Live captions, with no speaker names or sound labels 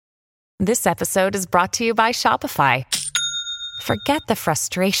This episode is brought to you by Shopify. Forget the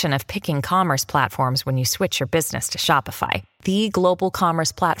frustration of picking commerce platforms when you switch your business to Shopify, the global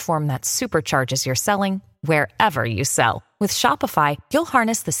commerce platform that supercharges your selling wherever you sell. With Shopify, you'll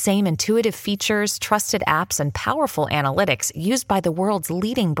harness the same intuitive features, trusted apps, and powerful analytics used by the world's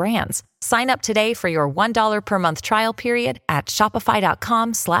leading brands. Sign up today for your $1 per month trial period at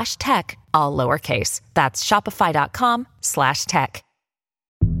shopify.com/tech, all lowercase. That's shopify.com/tech.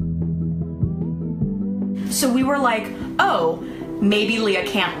 So we were like, oh, maybe Leah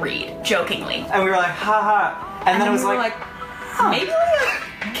can't read, jokingly. And we were like, haha. And then it was like, maybe Leah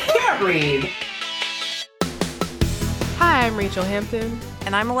can't read. Hi, I'm Rachel Hampton.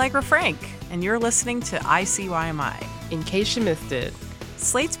 And I'm Allegra Frank, and you're listening to ICYMI. In case you missed it,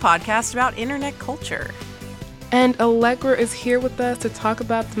 Slate's podcast about internet culture. And Allegra is here with us to talk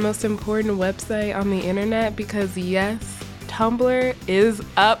about the most important website on the internet because, yes, Tumblr is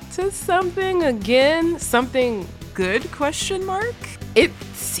up to something again. Something good, question mark? It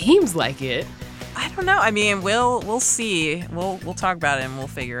seems like it. I don't know. I mean, we'll see. We'll talk about it and we'll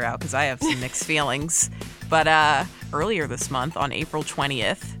figure it out because I have some mixed feelings. But earlier this month, on April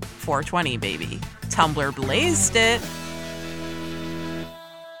 20th, 420, baby, Tumblr blazed it.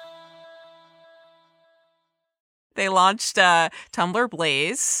 They launched Tumblr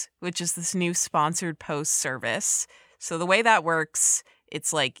Blaze, which is this new sponsored post service. So the way that works,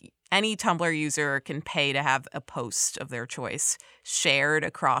 it's like any Tumblr user can pay to have a post of their choice shared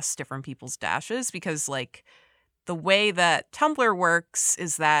across different people's dashes because, like, the way that Tumblr works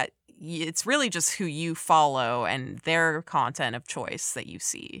is that it's really just who you follow and their content of choice that you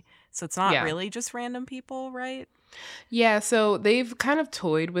see. So it's not really just random people, right? Yeah, so they've kind of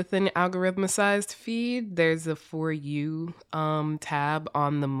toyed with an algorithmicized feed. There's a For You tab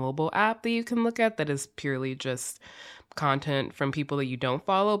on the mobile app that you can look at that is purely just content from people that you don't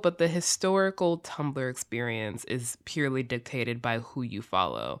follow, but the historical Tumblr experience is purely dictated by who you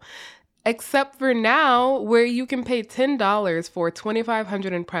follow. Except for now, where you can pay $10 for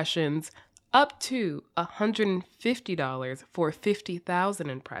 2,500 impressions, up to $150 for 50,000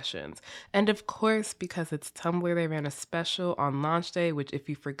 impressions. And of course, because it's Tumblr, they ran a special on launch day, which if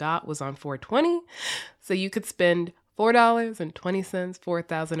you forgot was on 420. So you could spend $4.20,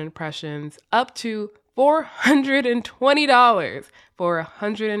 4,000 impressions, up to $420 for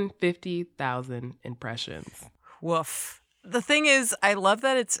 150,000 impressions. Woof. The thing is, I love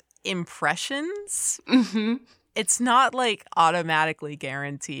that it's impressions. Mm-hmm. It's not like automatically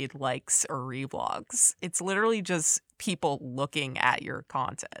guaranteed likes or reblogs. It's literally just people looking at your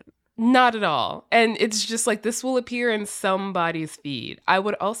content. Not at all. And it's just like this will appear in somebody's feed. I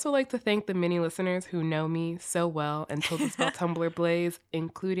would also like to thank the many listeners who know me so well and told us about Tumblr Blaze,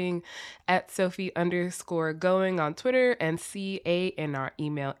 including @Sophie_going on Twitter and CA in our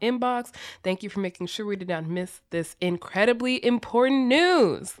email inbox. Thank you for making sure we did not miss this incredibly important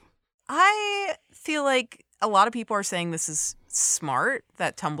news. I feel like a lot of people are saying this is smart,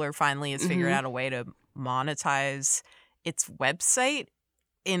 that Tumblr finally has figured out a way to monetize its website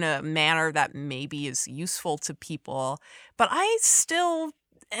in a manner that maybe is useful to people. But I still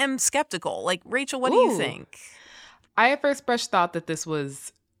am skeptical. Like, Rachel, what do you think? I at first blush thought that this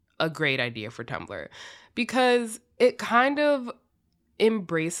was a great idea for Tumblr because it kind of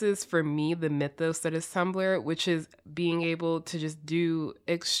embraces for me the mythos that is Tumblr, which is being able to just do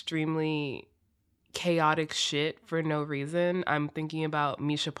extremely chaotic shit for no reason. I'm thinking about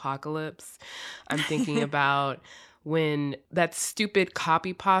Mishapocalypse. I'm thinking about when that stupid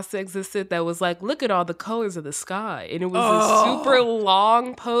copy pasta existed that was like, look at all the colors of the sky. And it was a super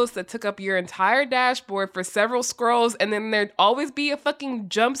long post that took up your entire dashboard for several scrolls. And then there'd always be a fucking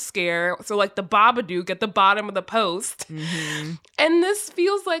jump scare. So like the Babadook at the bottom of the post. Mm-hmm. And this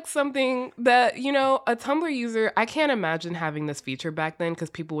feels like something that, you know, a Tumblr user, I can't imagine having this feature back then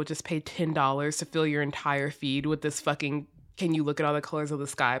because people would just pay $10 to fill your entire feed with this fucking, can you look at all the colors of the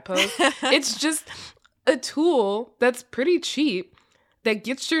sky post? It's just a tool that's pretty cheap that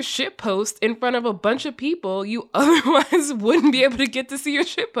gets your shit post in front of a bunch of people you otherwise wouldn't be able to get to see your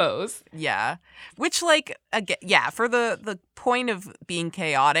shit post. Yeah. Which, like, again, yeah, for the point of being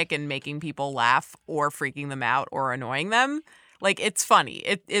chaotic and making people laugh or freaking them out or annoying them, like, it's funny.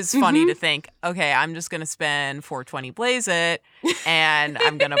 It is funny to think, okay, I'm just going to spend $4.20 blaze it, and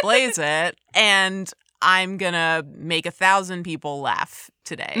I'm going to blaze it, and I'm going to make 1,000 people laugh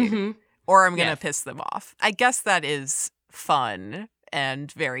today. Mm-hmm. Or I'm going to piss them off. I guess that is fun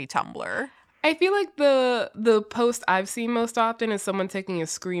and very Tumblr. I feel like the post I've seen most often is someone taking a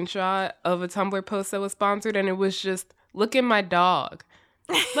screenshot of a Tumblr post that was sponsored, and it was just, look at my dog.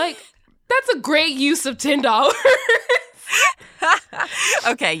 Like, that's a great use of $10.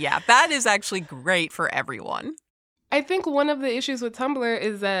 Okay, yeah, that is actually great for everyone. I think one of the issues with Tumblr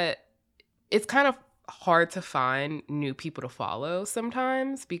is that it's kind of hard to find new people to follow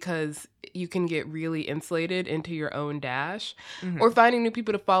sometimes because you can get really insulated into your own dash, or finding new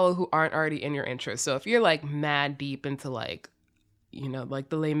people to follow who aren't already in your interest. So if you're like mad deep into like, you know, like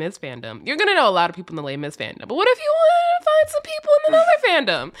the Les Mis fandom, you're gonna know a lot of people in the Les Mis fandom. But what if you want to find some people in another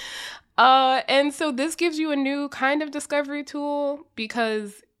fandom? And so this gives you a new kind of discovery tool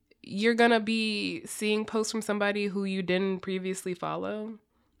because you're gonna be seeing posts from somebody who you didn't previously follow.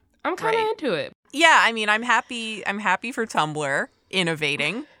 I'm kind of into it. Yeah, I mean, I'm happy for Tumblr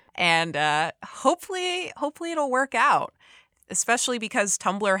innovating, and hopefully it'll work out, especially because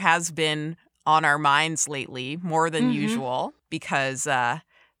Tumblr has been on our minds lately more than usual, because there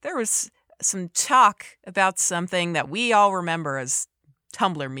was some talk about something that we all remember as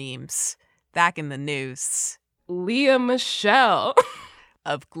Tumblr memes back in the news. Lea Michele.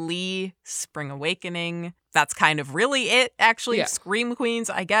 Of Glee, Spring Awakening. That's kind of really it, actually. Yeah. Scream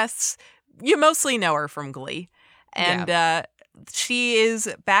Queens, I guess. You mostly know her from Glee. And she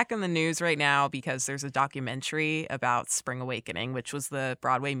is back in the news right now because there's a documentary about Spring Awakening, which was the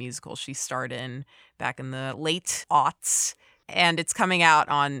Broadway musical she starred in back in the late aughts. And it's coming out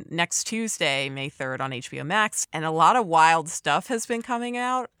on next Tuesday, May 3rd on HBO Max. And a lot of wild stuff has been coming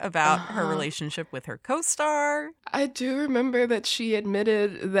out about her relationship with her co-star. I do remember that she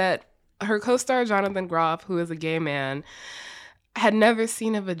admitted that her co-star, Jonathan Groff, who is a gay man, had never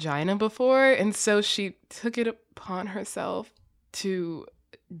seen a vagina before. And so she took it upon herself to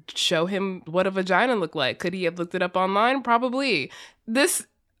show him what a vagina looked like. Could he have looked it up online? Probably. This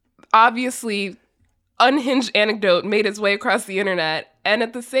obviously unhinged anecdote made its way across the internet, and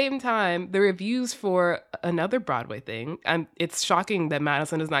at the same time, the reviews for another Broadway thing, it's shocking that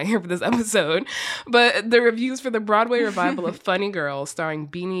Madison is not here for this episode, but the reviews for the Broadway revival of Funny Girl starring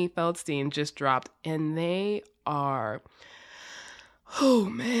Beanie Feldstein just dropped, and they are, oh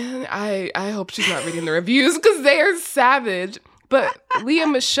man, I hope she's not reading the reviews because they are savage. But Lea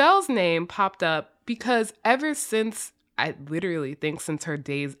Michele's name popped up because ever since, I literally think since her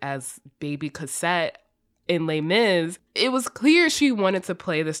days as Baby Cosette in Les Mis, it was clear she wanted to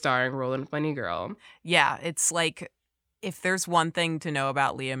play the starring role in Funny Girl. Yeah, it's like, if there's one thing to know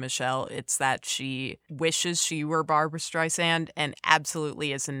about Lea Michele, it's that she wishes she were Barbra Streisand and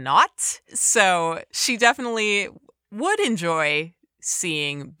absolutely is not. So she definitely would enjoy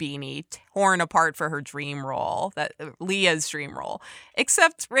seeing Beanie torn apart for her dream role, that Leah's dream role.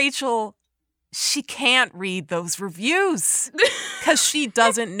 Except Rachel, she can't read those reviews because she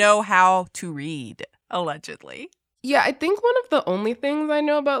doesn't know how to read, allegedly. Yeah, I think one of the only things I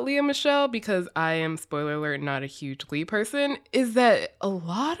know about Lea Michele, because I am, spoiler alert, not a huge Glee person, is that a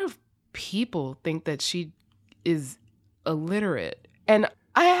lot of people think that she is illiterate. And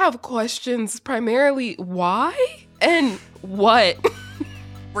I have questions, primarily why and what?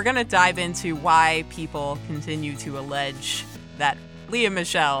 We're going to dive into why people continue to allege that Lea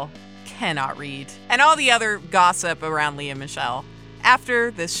Michele cannot read, and all the other gossip around Lea Michele after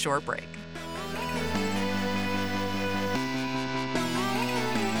this short break.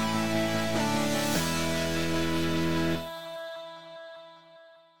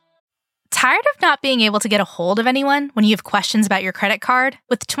 Tired of not being able to get a hold of anyone when you have questions about your credit card?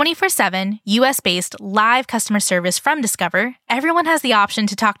 With 24/7 US-based live customer service from Discover, everyone has the option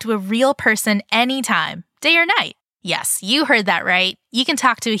to talk to a real person anytime, day or night. Yes, you heard that right. You can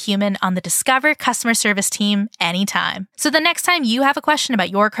talk to a human on the Discover customer service team anytime. So the next time you have a question about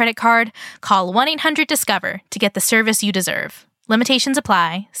your credit card, call 1-800-DISCOVER to get the service you deserve. Limitations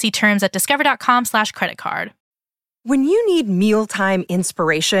apply. See terms at discover.com/creditcard. When you need mealtime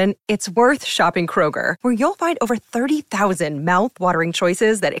inspiration, it's worth shopping Kroger, where you'll find over 30,000 mouth-watering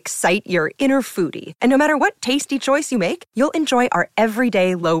choices that excite your inner foodie. And no matter what tasty choice you make, you'll enjoy our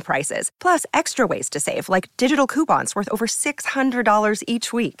everyday low prices, plus extra ways to save, like digital coupons worth over $600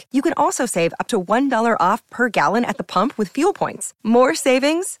 each week. You can also save up to $1 off per gallon at the pump with fuel points. More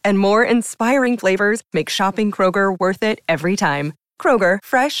savings and more inspiring flavors make shopping Kroger worth it every time. Kroger,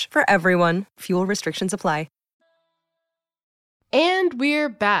 fresh for everyone. Fuel restrictions apply. And we're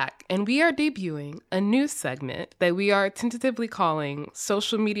back, and we are debuting a new segment that we are tentatively calling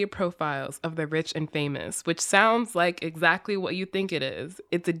Social Media Profiles of the Rich and Famous, which sounds like exactly what you think it is.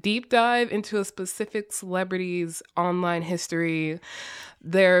 It's a deep dive into a specific celebrity's online history,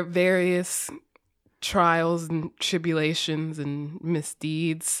 their various trials and tribulations and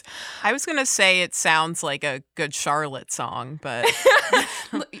misdeeds. I was going to say it sounds like a Good Charlotte song, but...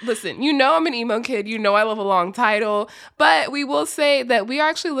 Listen, you know I'm an emo kid. You know I love a long title. But we will say that we are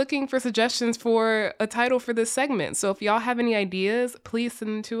actually looking for suggestions for a title for this segment. So if y'all have any ideas, please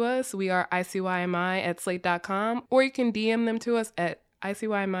send them to us. We are ICYMI@slate.com, or you can DM them to us at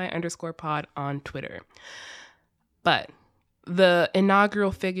ICYMI_pod on Twitter. But the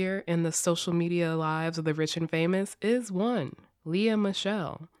inaugural figure in the social media lives of the rich and famous is one, Lea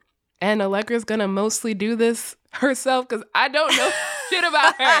Michele. And Allegra's gonna mostly do this herself because I don't know shit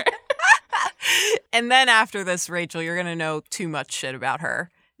about her. And then after this, Rachel, you're gonna know too much shit about her.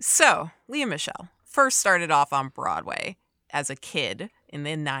 So, Lea Michele first started off on Broadway as a kid in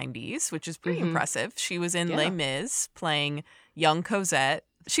the 90s, which is pretty impressive. She was in Les Mis playing young Cosette.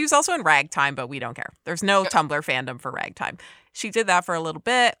 She was also in Ragtime, but we don't care. There's no Tumblr fandom for Ragtime. She did that for a little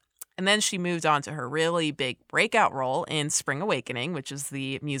bit. And then she moved on to her really big breakout role in Spring Awakening, which is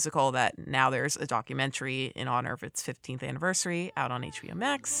the musical that now there's a documentary in honor of its 15th anniversary out on HBO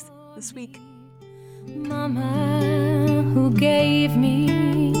Max this week. Mama, who gave me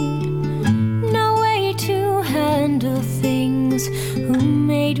no way to handle things, who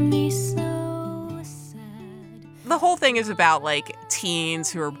made me so sad. The whole thing is about like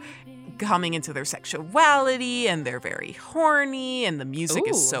teens who are coming into their sexuality and they're very horny and the music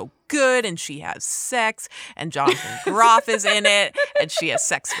is so good and she has sex and Jonathan Groff is in it and she has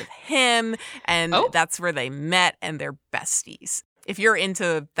sex with him and that's where they met and they're besties. If you're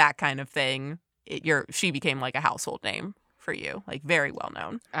into that kind of thing, she became like a household name for you, like very well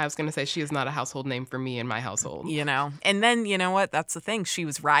known. I was going to say she is not a household name for me in my household. You know, and then you know what? That's the thing. She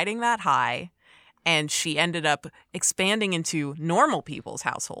was riding that high and she ended up expanding into normal people's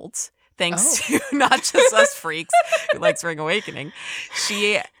households. Thanks to not just us freaks who like Spring Awakening.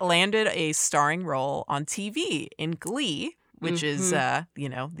 She landed a starring role on TV in Glee, which is,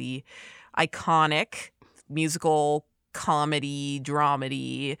 the iconic musical comedy,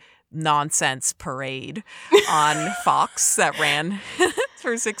 dramedy, nonsense parade on Fox that ran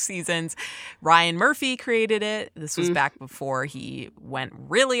for 6 seasons. Ryan Murphy created it. This was back before he went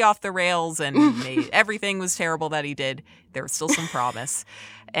really off the rails and made everything was terrible that he did. There was still some promise.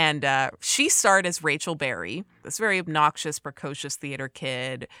 And she starred as Rachel Berry, this very obnoxious, precocious theater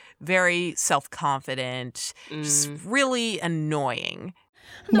kid, very self-confident, just really annoying.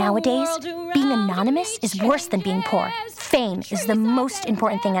 Nowadays, being anonymous is worse than being poor. Fame is the most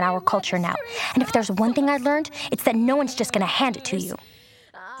important thing in our culture now. And if there's one thing I learned, it's that no one's just going to hand it to you.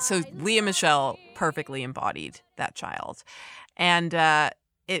 So Lea Michele perfectly embodied that child. And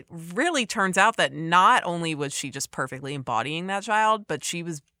it really turns out that not only was she just perfectly embodying that child, but she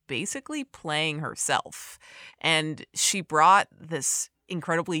was basically playing herself. And she brought this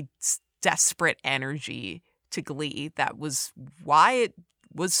incredibly desperate energy to Glee that was why it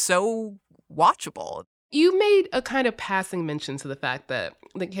was so watchable. You made a kind of passing mention to the fact that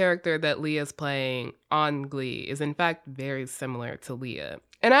the character that Leah's playing on Glee is in fact very similar to Lea.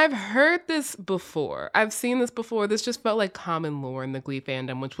 And I've heard this before. I've seen this before. This just felt like common lore in the Glee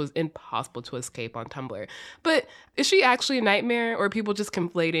fandom, which was impossible to escape on Tumblr. But is she actually a nightmare, or are people just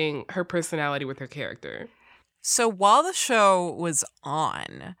conflating her personality with her character? So while the show was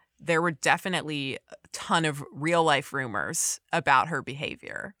on, there were definitely a ton of real-life rumors about her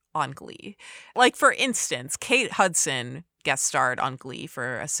behavior on Glee. Like, for instance, Kate Hudson guest starred on Glee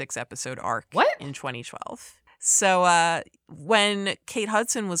for a 6-episode arc in 2012. So when Kate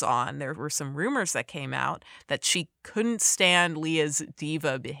Hudson was on, there were some rumors that came out that she couldn't stand Leah's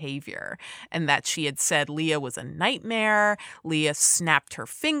diva behavior and that she had said Lea was a nightmare. Lea snapped her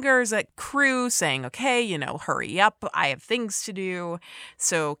fingers at crew saying, okay, hurry up. I have things to do.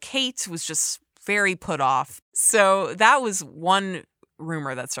 So Kate was just very put off. So that was one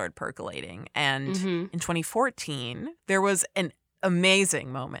rumor that started percolating. And in 2014, there was an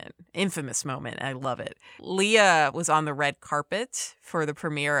amazing moment, infamous moment. I love it. Lea was on the red carpet for the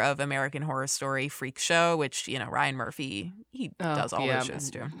premiere of American Horror Story Freak Show, which, Ryan Murphy, he does all those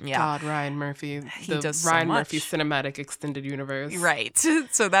shows too. Yeah. God, Ryan Murphy. He does Ryan so much. Murphy Cinematic Extended Universe. Right.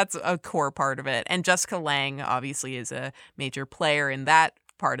 So that's a core part of it. And Jessica Lange obviously is a major player in that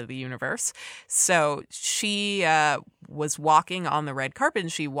part of the universe. So she was walking on the red carpet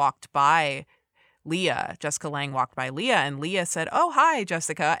and she walked by Lea. Jessica Lange walked by Lea and Lea said, "Oh, hi,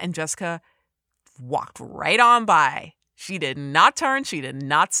 Jessica." And Jessica walked right on by. She did not turn. She did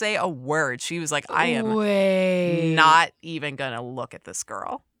not say a word. She was like, I am not even going to look at this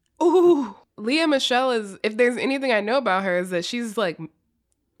girl. Ooh. Lea Michele is, if there's anything I know about her, is that she's like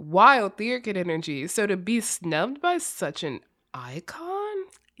wild theater kid energy. So to be snubbed by such an icon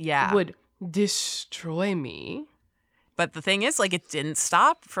would destroy me. But the thing is, like, it didn't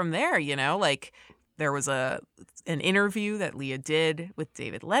stop from there, you know? Like, there was an interview that Leah did with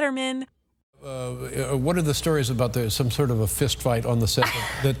David Letterman. What are the stories about some sort of a fist fight on the set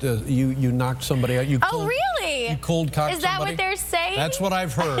that you knocked somebody out? Really? You cold cocked somebody? Is that what they're saying? That's what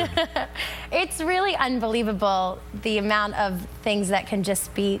I've heard. It's really unbelievable the amount of things that can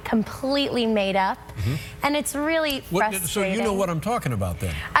just be completely made up. Mm-hmm. And it's really frustrating. So you know what I'm talking about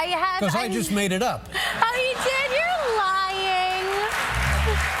then? I have. Because I just made it up. Oh, you did? You're lying.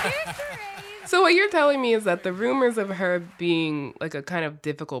 You're crazy. So what you're telling me is that the rumors of her being like a kind of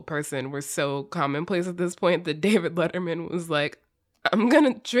difficult person were so commonplace at this point that David Letterman was like, I'm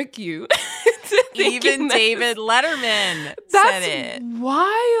going to trick you. Even David Letterman said it.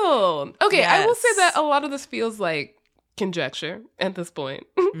 Wild. Okay, Yes. I will say that a lot of this feels like conjecture at this point.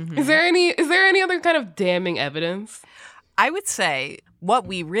 Mm-hmm. Is there any other kind of damning evidence? I would say what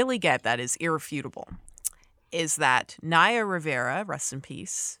we really get that is irrefutable is that Naya Rivera, rest in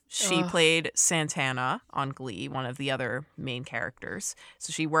peace, she played Santana on Glee, one of the other main characters.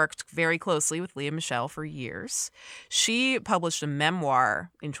 So she worked very closely with Lea Michele for years. She published a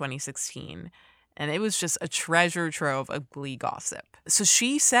memoir in 2016, and it was just a treasure trove of Glee gossip. So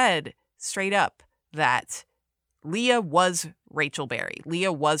she said straight up that Leah was Rachel Berry.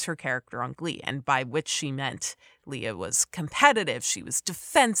 Leah was her character on Glee, and by which she meant Leah was competitive, she was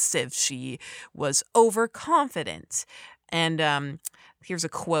defensive, she was overconfident. And here's a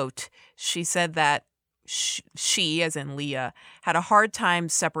quote. She said that she, as in Leah, had a hard time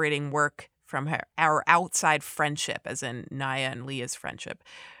separating work from our outside friendship, as in Naya and Leah's friendship,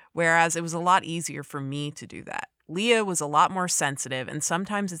 whereas it was a lot easier for me to do that. Leah was a lot more sensitive, and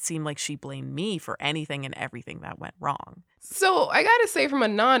sometimes it seemed like she blamed me for anything and everything that went wrong. So I gotta say, from a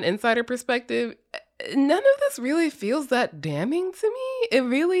non-insider perspective, none of this really feels that damning to me. It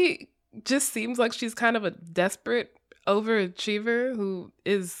really just seems like she's kind of a desperate overachiever who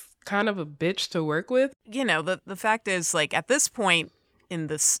is kind of a bitch to work with. You know, the fact is, like, at this point in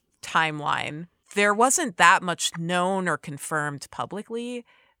this timeline, there wasn't that much known or confirmed publicly,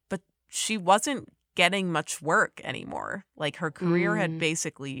 but she wasn't getting much work anymore. Like, her career had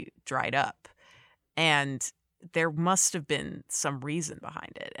basically dried up, and there must have been some reason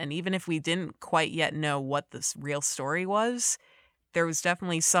behind it. And even if we didn't quite yet know what this real story was, there was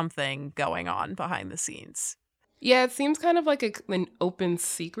definitely something going on behind the scenes. Yeah, it seems kind of like an open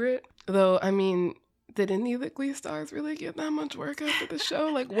secret. Though, I mean, did any of the Glee stars really get that much work after the show?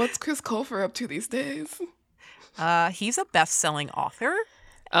 Like, what's Chris Colfer up to these days? He's a best-selling author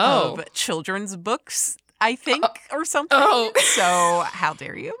of children's books, I think, or something. So how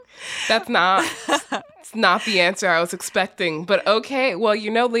dare you? It's not the answer I was expecting. But okay, well, you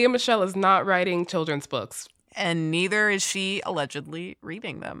know, Lea Michele is not writing children's books. And neither is she allegedly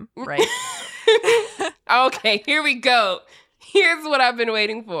reading them, right? Okay, here we go. Here's what I've been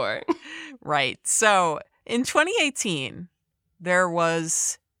waiting for. Right. So in 2018, there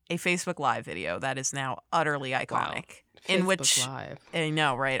was a Facebook Live video that is now utterly iconic. Wow. In Facebook which Live. I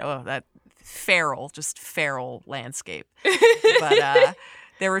know, right? Oh, that feral landscape. But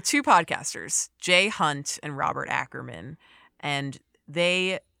there were two podcasters, Jay Hunt and Robert Ackerman, and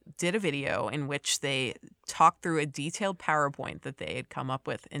they did a video in which they talked through a detailed PowerPoint that they had come up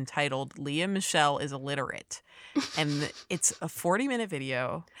with entitled Lea Michele is Illiterate. And it's a 40-minute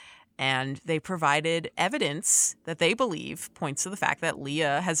video, and they provided evidence that they believe points to the fact that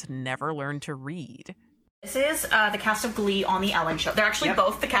Leah has never learned to read. This is the cast of Glee on The Ellen Show. They're actually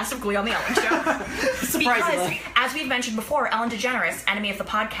both the cast of Glee on The Ellen Show. Surprisingly. Because, as we've mentioned before, Ellen DeGeneres, enemy of the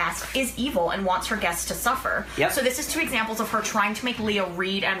podcast, is evil and wants her guests to suffer. Yep. So this is two examples of her trying to make Leah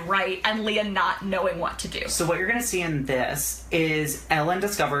read and write, and Leah not knowing what to do. So what you're going to see in this is Ellen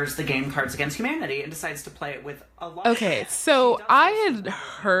discovers the game Cards Against Humanity and decides to play it with a lot Okay, so I had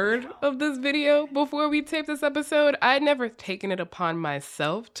heard of this video before we taped this episode. I had never taken it upon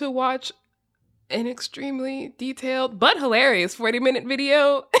myself to watch an extremely detailed but hilarious 40-minute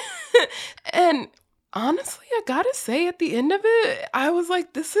video. And honestly, I gotta say, at the end of it, I was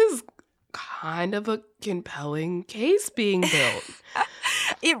like, this is kind of a compelling case being built.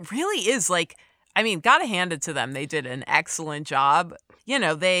 It really is. Like, I mean, gotta hand it to them. They did an excellent job. You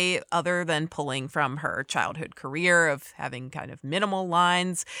know, they, other than pulling from her childhood career of having kind of minimal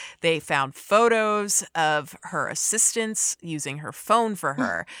lines, they found photos of her assistants using her phone for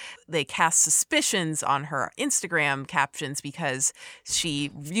her. They cast suspicions on her Instagram captions because she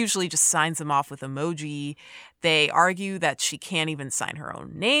usually just signs them off with emoji. They argue that she can't even sign her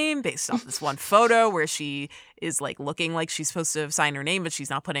own name based off this one photo where she is like looking like she's supposed to have signed her name, but she's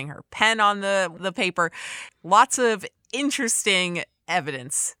not putting her pen on the paper. Lots of interesting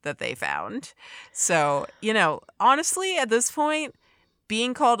evidence that they found. So, honestly, at this point,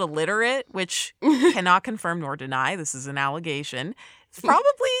 being called illiterate, which cannot confirm nor deny, this is an allegation, is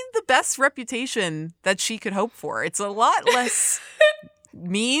probably the best reputation that she could hope for. It's a lot less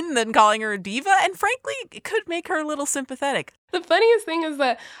mean than calling her a diva, and frankly, it could make her a little sympathetic. The funniest thing is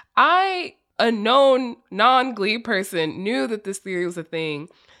that I, a known non-Glee person, knew that this theory was a thing,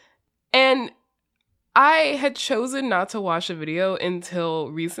 and I had chosen not to watch the video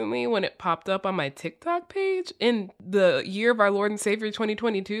until recently when it popped up on my TikTok page in the year of our Lord and Savior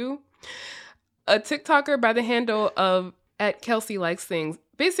 2022. A TikToker by the handle of @KelseyLikesThings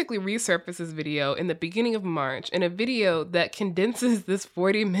basically resurfaced this video in the beginning of March in a video that condenses this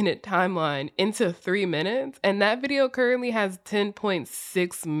 40-minute timeline into 3 minutes, and that video currently has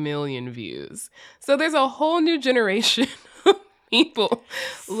 10.6 million views. So there's a whole new generation of people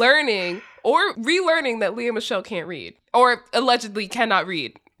learning or relearning that Lea Michele can't read, or allegedly cannot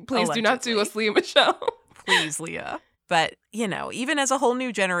read. Please do not sue us, Lea Michele. Please, Lea. But, even as a whole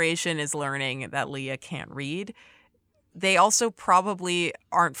new generation is learning that Lea can't read, they also probably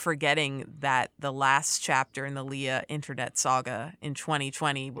aren't forgetting that the last chapter in the Lea internet saga in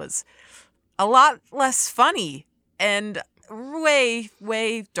 2020 was a lot less funny and way,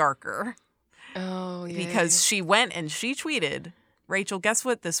 way darker. Oh, yeah. Because she went and she tweeted, Rachel, guess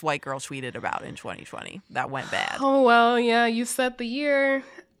what this white girl tweeted about in 2020 that went bad? Oh, well, yeah, you set the year.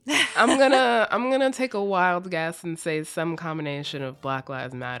 I'm gonna take a wild guess and say some combination of Black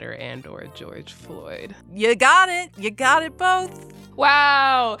Lives Matter and or George Floyd. You got it. You got it both.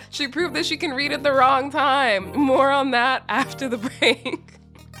 Wow. She proved that she can read at the wrong time. More on that after the break.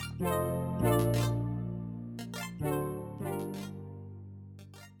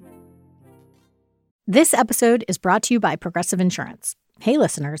 This episode is brought to you by Progressive Insurance. Hey,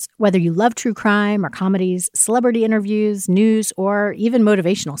 listeners, whether you love true crime or comedies, celebrity interviews, news, or even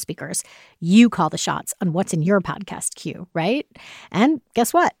motivational speakers, you call the shots on what's in your podcast queue, right? And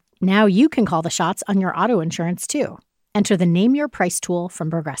guess what? Now you can call the shots on your auto insurance, too. Enter the Name Your Price tool from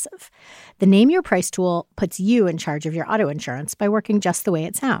Progressive. The Name Your Price tool puts you in charge of your auto insurance by working just the way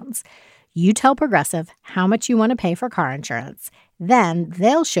it sounds. You tell Progressive how much you want to pay for car insurance. Then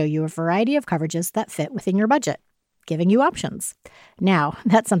they'll show you a variety of coverages that fit within your budget, giving you options. Now,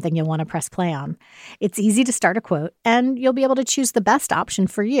 that's something you'll want to press play on. It's easy to start a quote, and you'll be able to choose the best option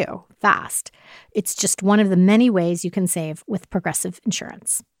for you fast. It's just one of the many ways you can save with Progressive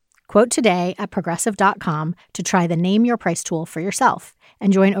Insurance. Quote today at Progressive.com to try the Name Your Price tool for yourself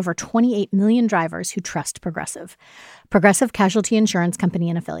and join over 28 million drivers who trust Progressive. Progressive Casualty Insurance Company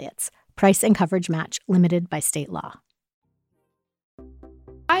and Affiliates. Price and coverage match limited by state law.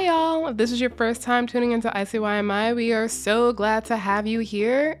 Hi, y'all. If this is your first time tuning into ICYMI, we are so glad to have you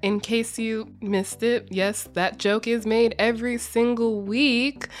here. In case you missed it, yes, that joke is made every single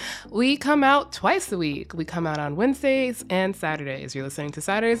week. We come out twice a week. We come out on Wednesdays and Saturdays. You're listening to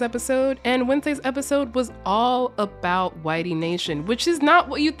Saturday's episode, and Wednesday's episode was all about Whitey Nation, which is not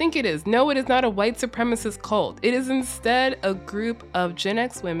what you think it is. No, it is not a white supremacist cult. It is instead a group of Gen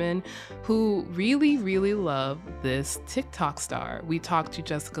X women who really, really love this TikTok star. We talked to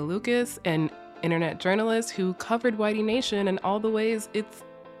Jessica Lucas, an internet journalist who covered Whitey Nation and all the ways it's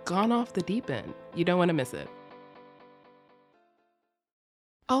gone off the deep end. You don't want to miss it.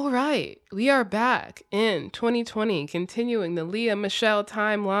 All right, we are back in 2020, continuing the Lea Michele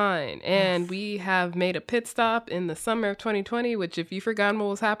timeline, and we have made a pit stop in the summer of 2020, which if you've forgotten what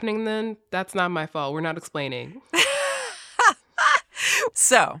was happening then, that's not my fault. We're not explaining.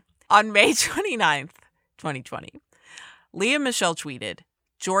 So, on May 29th, 2020, Lea Michele tweeted,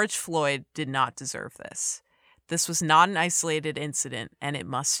 George Floyd did not deserve this. This was not an isolated incident, and it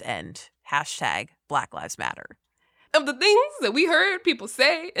must end. Hashtag Black Lives Matter. Of the things that we heard people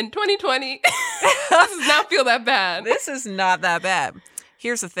say in 2020, this does not feel that bad. This is not that bad.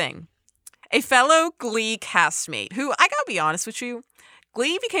 Here's the thing. A fellow Glee castmate, who, I gotta be honest with you,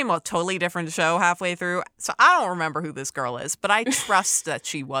 Glee became a totally different show halfway through, so I don't remember who this girl is, but I trust that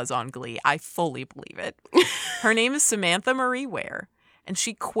she was on Glee. I fully believe it. Her name is Samantha Marie Ware, and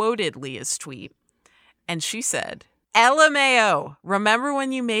she quoted Leah's tweet, and she said, LMAO, remember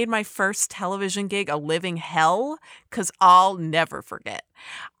when you made my first television gig a living hell? 'Cause I'll never forget.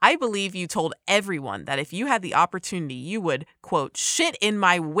 I believe you told everyone that if you had the opportunity, you would, quote, shit in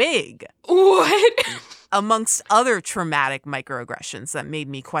my wig. What? Amongst other traumatic microaggressions that made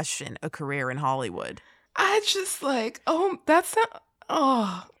me question a career in Hollywood. I just that's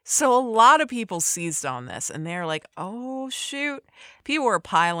not, So a lot of people seized on this, and they're like, oh, shoot. People were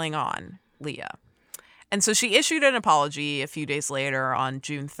piling on Lea. And so she issued an apology a few days later on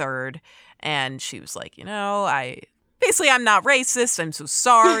June 3rd, and she was like, I basically, I'm not racist. I'm so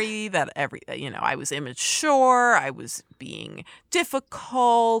sorry that I was immature. I was being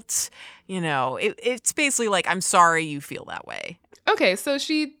difficult. It's basically like, I'm sorry you feel that way. Okay, so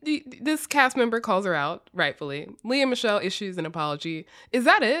this cast member calls her out, rightfully. Lea Michele issues an apology. Is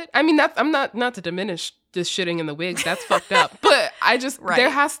that it? I mean, I'm not to diminish just shitting in the wigs. That's fucked up. But I just,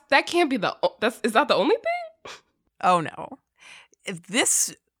 that can't be is that the only thing? Oh no. If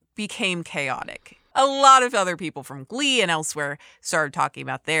this became chaotic, a lot of other people from Glee and elsewhere started talking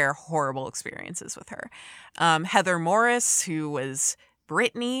about their horrible experiences with her. Heather Morris, who was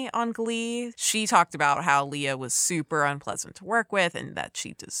Brittany on Glee, she talked about how Lea was super unpleasant to work with and that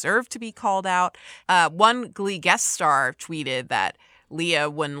she deserved to be called out. One Glee guest star tweeted that Lea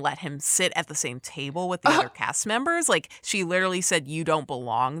wouldn't let him sit at the same table with the other cast members. Like, she literally said, "You don't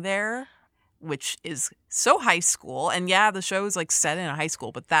belong there," which is so high school. And yeah, the show is like set in a high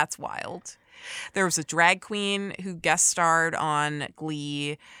school, but that's wild. There was a drag queen who guest starred on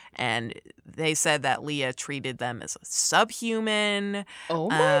Glee, and they said that Lea treated them as a subhuman. Oh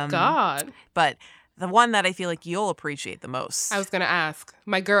my God. But the one that I feel like you'll appreciate the most. I was going to ask,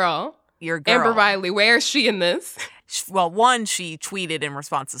 my girl. Your girl. Amber Riley, where is she in this? Well, one, she tweeted in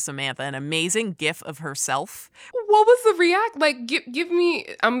response to Samantha an amazing gif of herself. What was the react? Like, give me,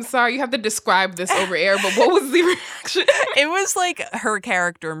 I'm sorry, you have to describe this over air, but what was the reaction? It was like her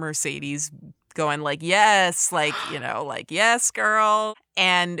character, Mercedes, going like, yes, like, like, yes, girl.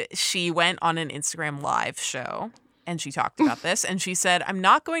 And she went on an Instagram live show and she talked about this. And she said, "I'm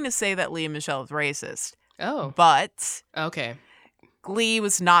not going to say that Lea Michele is racist. Oh. But okay, Glee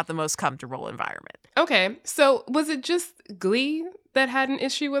was not the most comfortable environment." Okay, so was it just Glee that had an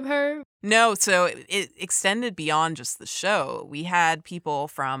issue with her? No, so it extended beyond just the show. We had people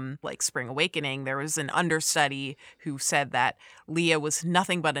from like Spring Awakening. There was an understudy who said that Lea was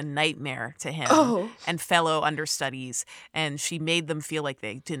nothing but a nightmare to him and fellow understudies, and she made them feel like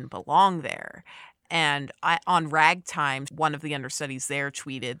they didn't belong there. And on Ragtime, one of the understudies there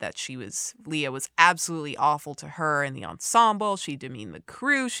tweeted that Lea was absolutely awful to her and the ensemble. She demeaned the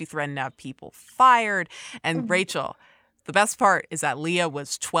crew. She threatened to have people fired. And Rachel, the best part is that Lea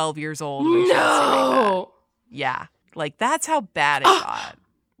was 12 years old when she was doing that. Yeah. Like, that's how bad it got.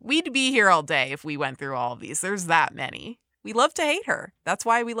 We'd be here all day if we went through all of these. There's that many. We love to hate her. That's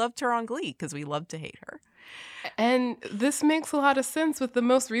why we loved her on Glee, because we love to hate her. And this makes a lot of sense with the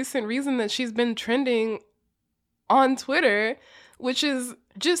most recent reason that she's been trending on Twitter, which is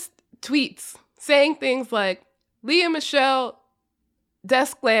just tweets saying things like, Lea Michele,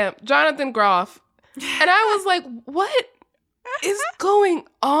 desk lamp, Jonathan Groff. And I was like, what is going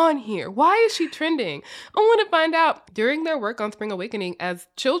on here? Why is she trending? I want to find out. During their work on Spring Awakening as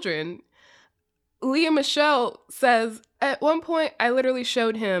children, Lea Michele says, at one point, I literally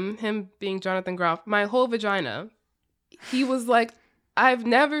showed him being Jonathan Groff, my whole vagina. He was like, I've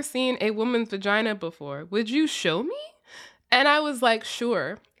never seen a woman's vagina before. Would you show me? And I was like,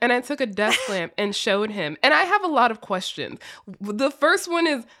 sure. And I took a desk lamp and showed him. And I have a lot of questions. The first one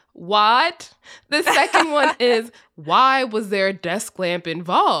is, what? The second one is, why was there a desk lamp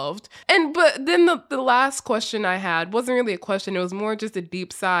involved? But then the last question I had wasn't really a question. It was more just a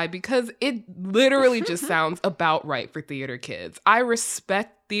deep sigh because it literally just sounds about right for theater kids. I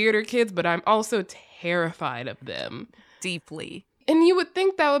respect theater kids, but I'm also terrified of them. Deeply. And you would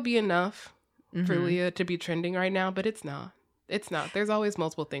think that would be enough for Lea to be trending right now, but it's not. It's not. There's always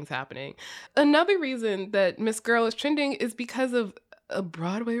multiple things happening. Another reason that Miss Girl is trending is because of a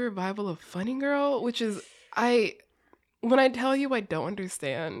Broadway revival of Funny Girl, which is, when I tell you I don't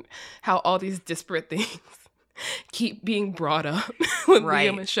understand how all these disparate things keep being brought up with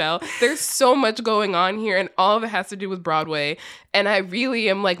Lea Michele. There's so much going on here and all of it has to do with Broadway. And I really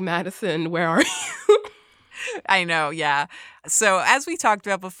am like, Madison, where are you? I know, yeah. So as we talked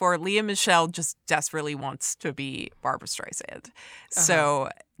about before, Lea Michele just desperately wants to be Barbra Streisand. So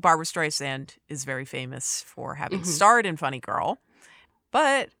Barbra Streisand is very famous for having starred in Funny Girl.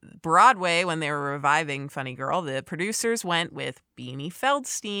 But Broadway, when they were reviving Funny Girl, the producers went with Beanie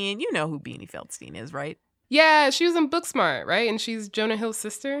Feldstein. You know who Beanie Feldstein is, right? Yeah, she was in Booksmart, right? And she's Jonah Hill's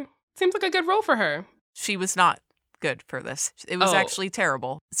sister. Seems like a good role for her. She was not good for this. It was actually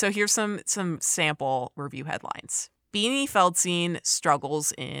terrible. So here's some sample review headlines. Beanie Feldstein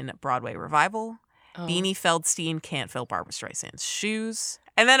struggles in Broadway revival. Beanie Feldstein can't fill Barbra Streisand's shoes.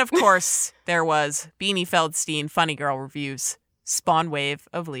 And then, of course, there was Beanie Feldstein Funny Girl reviews. Spawn wave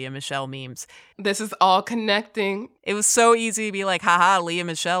of Lea Michele memes. This is all connecting. It was so easy to be like, haha, Lea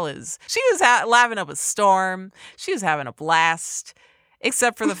Michele she was laughing up a storm. She was having a blast.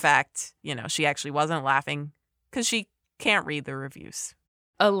 Except for the fact, she actually wasn't laughing because she can't read the reviews.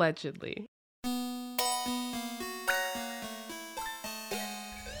 Allegedly.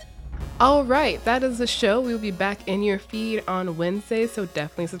 All right, that is the show. We'll be back in your feed on Wednesday, so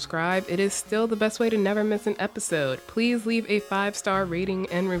definitely subscribe. It is still the best way to never miss an episode. Please leave a 5-star rating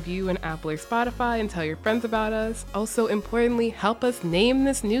and review in Apple or Spotify and tell your friends about us. Also, importantly, help us name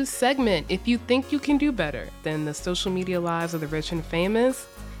this new segment. If you think you can do better than the social media lives of the rich and famous,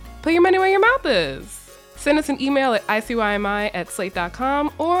 put your money where your mouth is. Send us an email at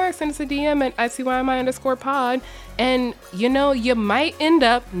icymi@slate.com or send us a DM at icymi_pod. And, you might end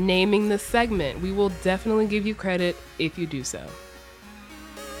up naming this segment. We will definitely give you credit if you do so.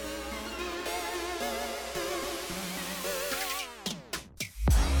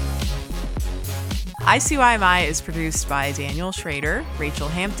 ICYMI is produced by Daniel Schrader, Rachel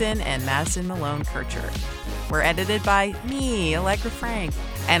Hampton, and Madison Malone Kircher. We're edited by me, Allegra Frank,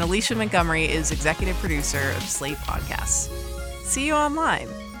 and Alicia Montgomery is executive producer of Slate Podcasts. See you online.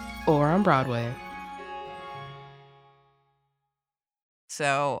 Or on Broadway.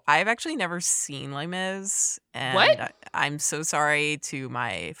 So I've actually never seen Les Mis. And what? I'm so sorry to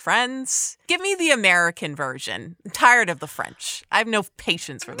my friends. Give me the American version. I'm tired of the French. I have no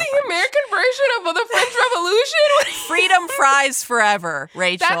patience for the French. American version of the French Revolution? Freedom fries forever,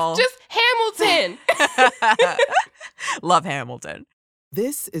 Rachel. That's just Hamilton. Love Hamilton.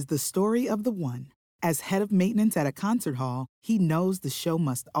 This is the story of the one. As head of maintenance at a concert hall, he knows the show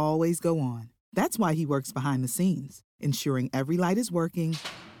must always go on. That's why he works behind the scenes, ensuring every light is working,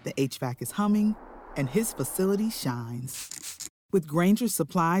 the HVAC is humming, and his facility shines. With Grainger's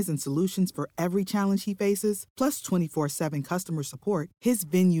supplies and solutions for every challenge he faces, plus 24/7 customer support, his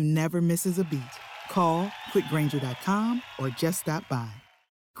venue never misses a beat. Call quickgrainger.com or just stop by.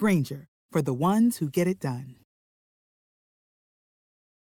 Grainger, for the ones who get it done.